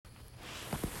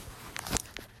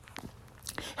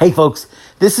Hey folks,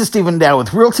 this is Stephen Dow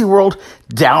with Realty World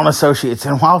Dow & Associates.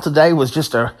 And while today was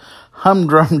just a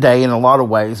humdrum day in a lot of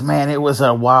ways, man, it was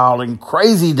a wild and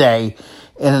crazy day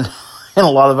in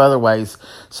a lot of other ways.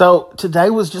 So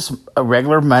today was just a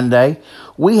regular Monday.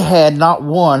 We had not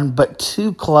one, but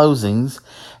two closings.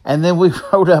 And then we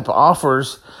wrote up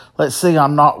offers,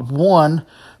 on not one,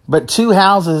 but two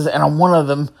houses. And on one of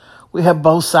them, we have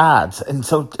both sides. And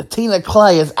so Tina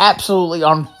Clay is absolutely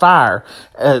on fire.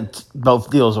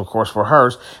 Both deals, of course, were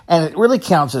hers. And it really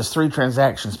counts as three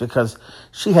transactions because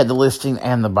she had the listing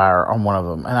and the buyer on one of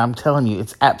them. And I'm telling you,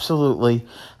 it's absolutely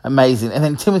amazing. And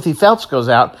then Timothy Phelps goes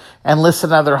out and lists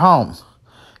another home.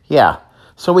 Yeah.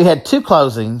 So we had two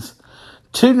closings,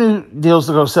 two new deals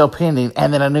to go sell pending,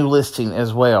 and then a new listing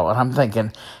as well. And I'm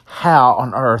thinking, how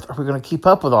on earth are we going to keep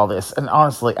up with all this? And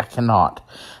honestly, I cannot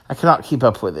keep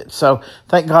up with it. So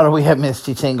thank God we have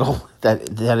Misty Tingle.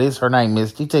 That is her name.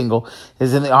 Misty Tingle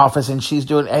is in the office, and she's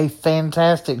doing a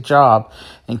fantastic job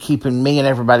in keeping me and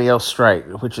everybody else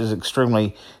straight, which is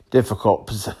extremely difficult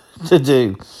to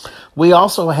do. We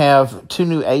also have two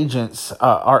new agents,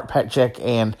 Art Patchek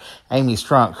and Amy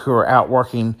Strunk, who are out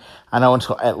working, I know,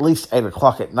 until at least 8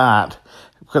 o'clock at night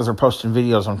because they're posting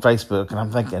videos on Facebook. And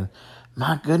I'm thinking,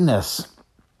 my goodness,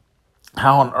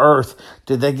 how on earth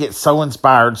did they get so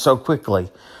inspired so quickly?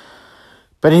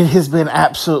 But it has been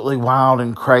absolutely wild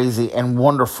and crazy and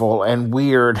wonderful and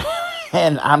weird.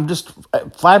 And I'm just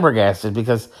flabbergasted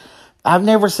because I've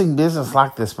never seen business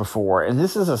like this before. And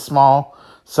this is a small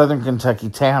Southern Kentucky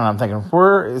town. I'm thinking,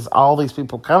 where is all these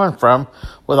people coming from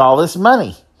with all this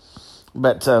money?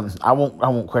 But I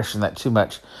won't question that too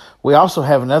much. We also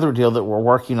have another deal that we're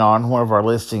working on, one of our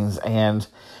listings, and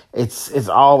it's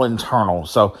all internal.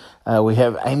 So we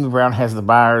have Amy Brown has the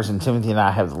buyers, and Timothy and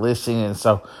I have the listing, and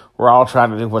so we're all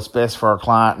trying to do what's best for our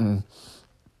client, and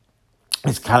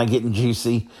it's kind of getting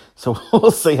juicy. So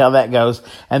we'll see how that goes.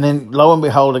 And then lo and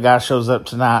behold, a guy shows up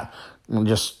tonight and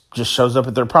just shows up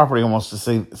at their property and wants to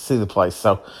see the place.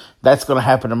 So that's going to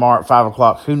happen tomorrow at 5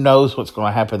 o'clock. Who knows what's going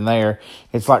to happen there?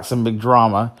 It's like some big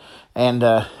drama. And,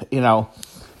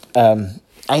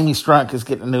 Amy Strunk is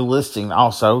getting a new listing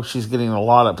also. She's getting a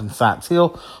lot up in Science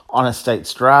Hill on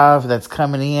Estates Drive that's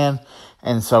coming in.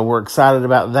 And so we're excited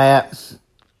about that.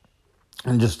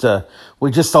 And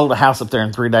we just sold a house up there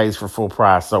in 3 days for full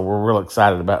price. So we're real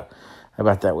excited about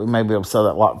that. We may be able to sell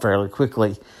that lot fairly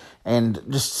quickly. And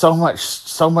just so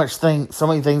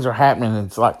many things are happening.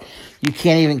 It's like you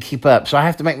can't even keep up. So I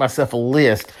have to make myself a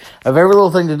list of every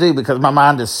little thing to do because my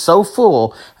mind is so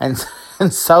full and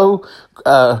so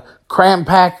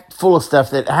cram-packed full of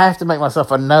stuff that I have to make myself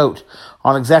a note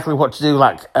on exactly what to do,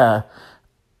 like go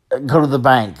to the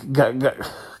bank. I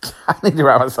need to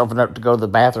write myself a note to go to the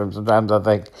bathroom sometimes, I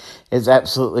think. It's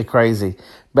absolutely crazy.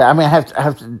 But, I mean, I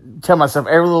have to tell myself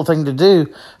every little thing to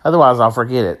do, otherwise I'll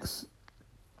forget it.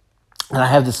 And I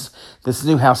have this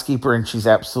new housekeeper, and she's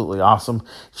absolutely awesome.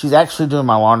 She's actually doing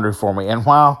my laundry for me. And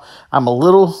while at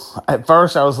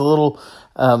first I was a little,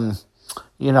 I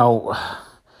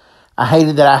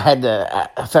hated that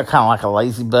I felt kind of like a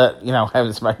lazy butt,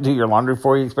 having somebody do your laundry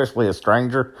for you, especially a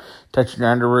stranger touching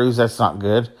your underoos. That's not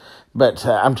good. But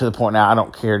I'm to the point now, I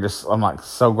don't care. I'm like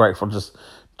so grateful. Just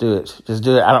do it. Just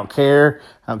do it. I don't care.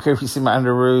 I don't care if you see my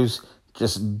underoos.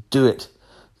 Just do it.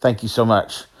 Thank you so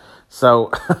much.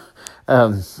 So,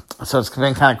 so it's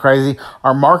been kind of crazy.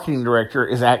 Our marketing director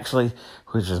is actually,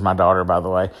 which is my daughter, by the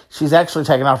way, she's actually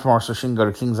taking off tomorrow so she can go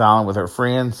to Kings Island with her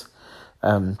friends.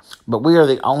 But we are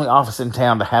the only office in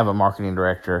town to have a marketing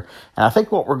director. And I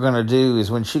think what we're going to do is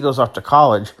when she goes off to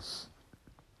college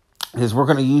is we're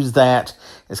going to use that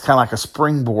as kind of like a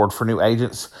springboard for new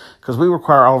agents because we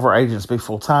require all of our agents to be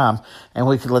full-time, and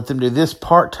we could let them do this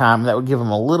part-time. That would give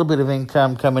them a little bit of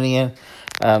income coming in,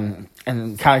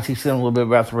 and kind of teach them a little bit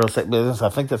about the real estate business. I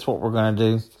think that's what we're going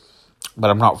to do, but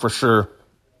I'm not for sure.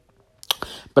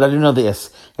 But I do know this.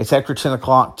 It's after 10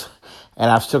 o'clock,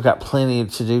 and I've still got plenty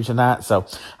to do tonight, so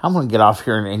I'm going to get off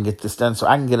here and get this done so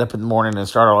I can get up in the morning and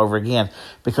start all over again.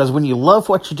 Because when you love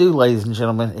what you do, ladies and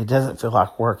gentlemen, it doesn't feel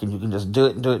like work, and you can just do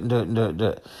it and do it and do it and do it and do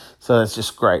it. So that's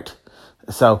just great.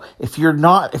 So if you're in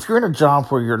a job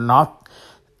where you're not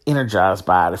energized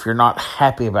by it, if you're not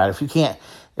happy about it,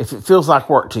 if it feels like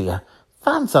work to you,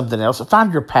 find something else.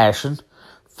 Find your passion.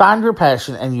 Find your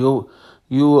passion, and you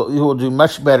will do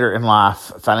much better in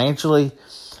life financially,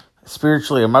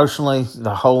 spiritually, emotionally,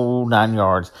 the whole 9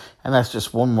 yards. And that's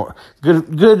just one more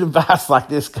good advice like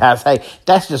this, guys. Hey,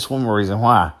 that's just one more reason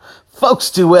why. Folks,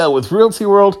 do well with Realty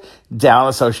World Dow &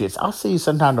 Associates. I'll see you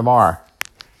sometime tomorrow.